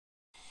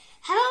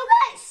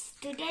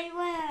Today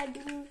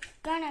we're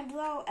gonna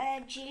draw a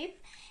jeep.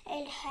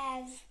 It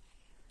has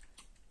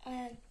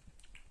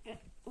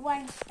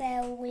one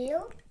spare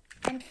wheel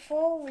and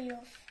 4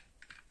 wheels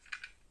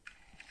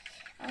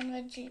on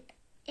the jeep.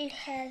 It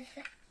has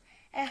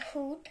a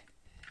hood.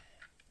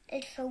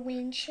 It's a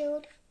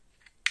windshield.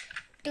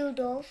 2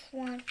 doors,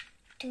 1,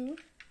 2,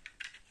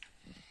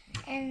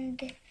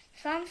 and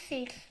some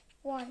seats,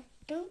 1,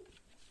 2,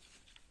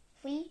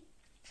 3,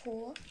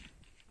 4,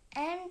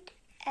 and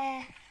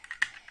a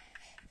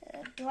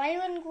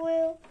driving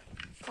wheel,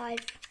 5.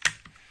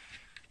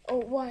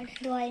 1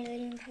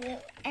 driving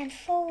wheel, and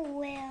 4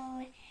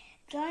 we're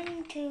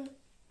going to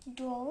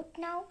draw it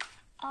now.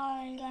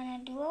 I'm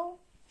gonna draw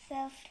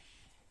first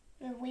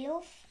the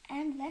wheels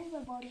and then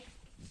the body.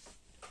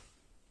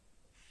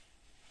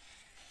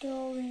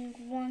 Drawing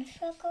 1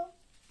 circle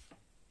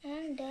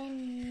and then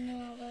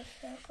another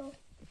circle.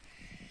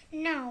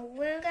 Now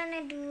we're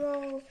gonna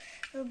draw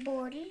the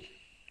body.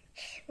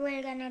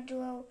 We're gonna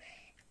draw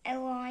a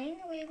line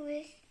like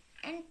this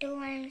and 2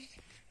 lines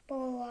per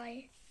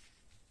line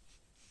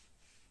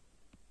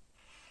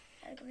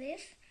like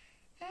this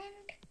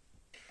and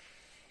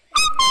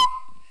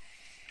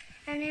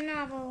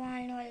another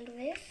line like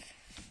this.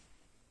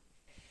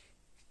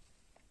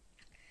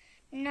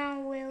 Now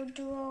we'll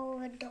draw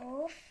the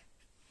doors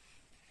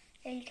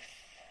like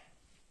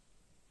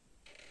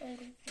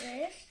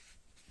this,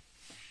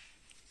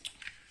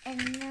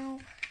 and now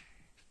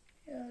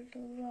we'll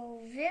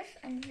draw this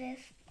and this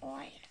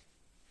line.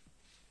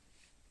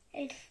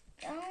 It's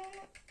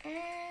down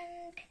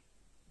and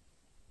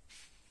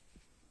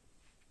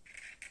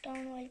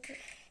down like this.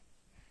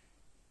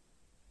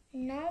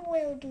 Now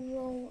we'll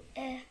draw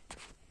a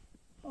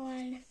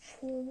line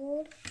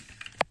forward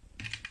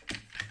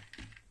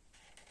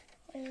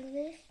like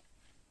this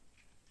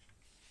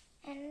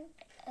and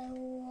a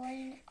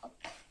line up.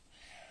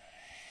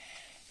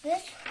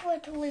 That's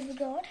what we've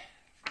got.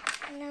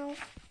 Now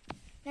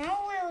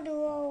we'll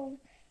draw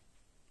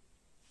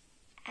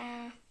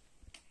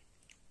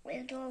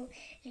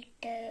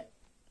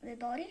the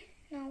body.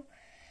 Now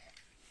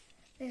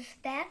this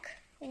back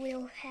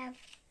will have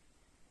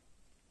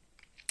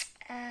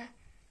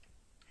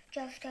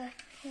just a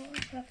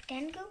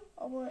rectangle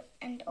over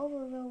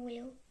the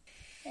wheel.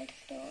 Let's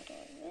start this.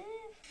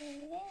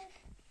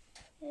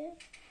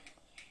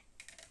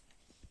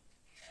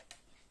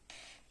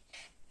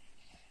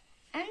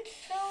 And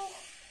so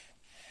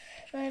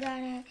we're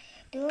gonna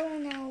draw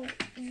now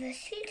the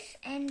seats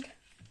and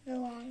the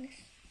lungs.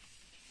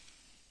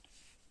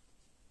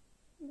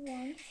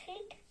 1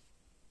 seat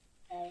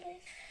like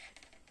this,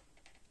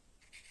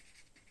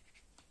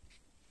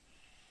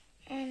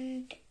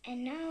 and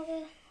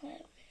another like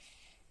this.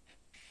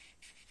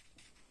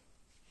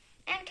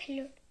 And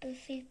look, the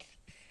seats.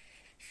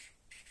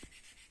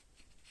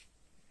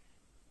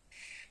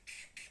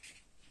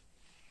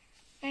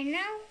 And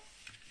now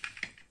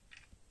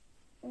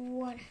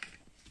 1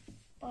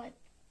 pipe.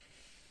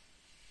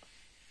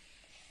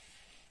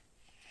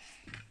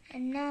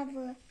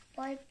 Another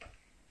pipe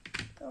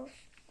goes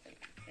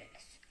like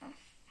this.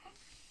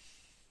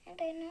 And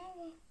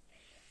another.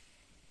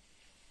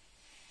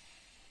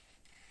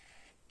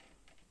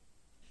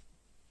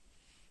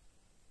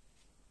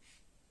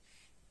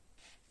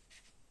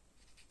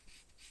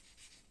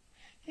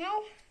 Now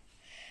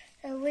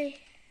we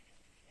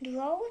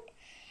draw it,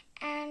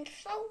 and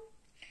so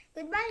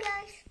goodbye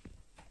guys.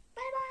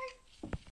 Bye bye.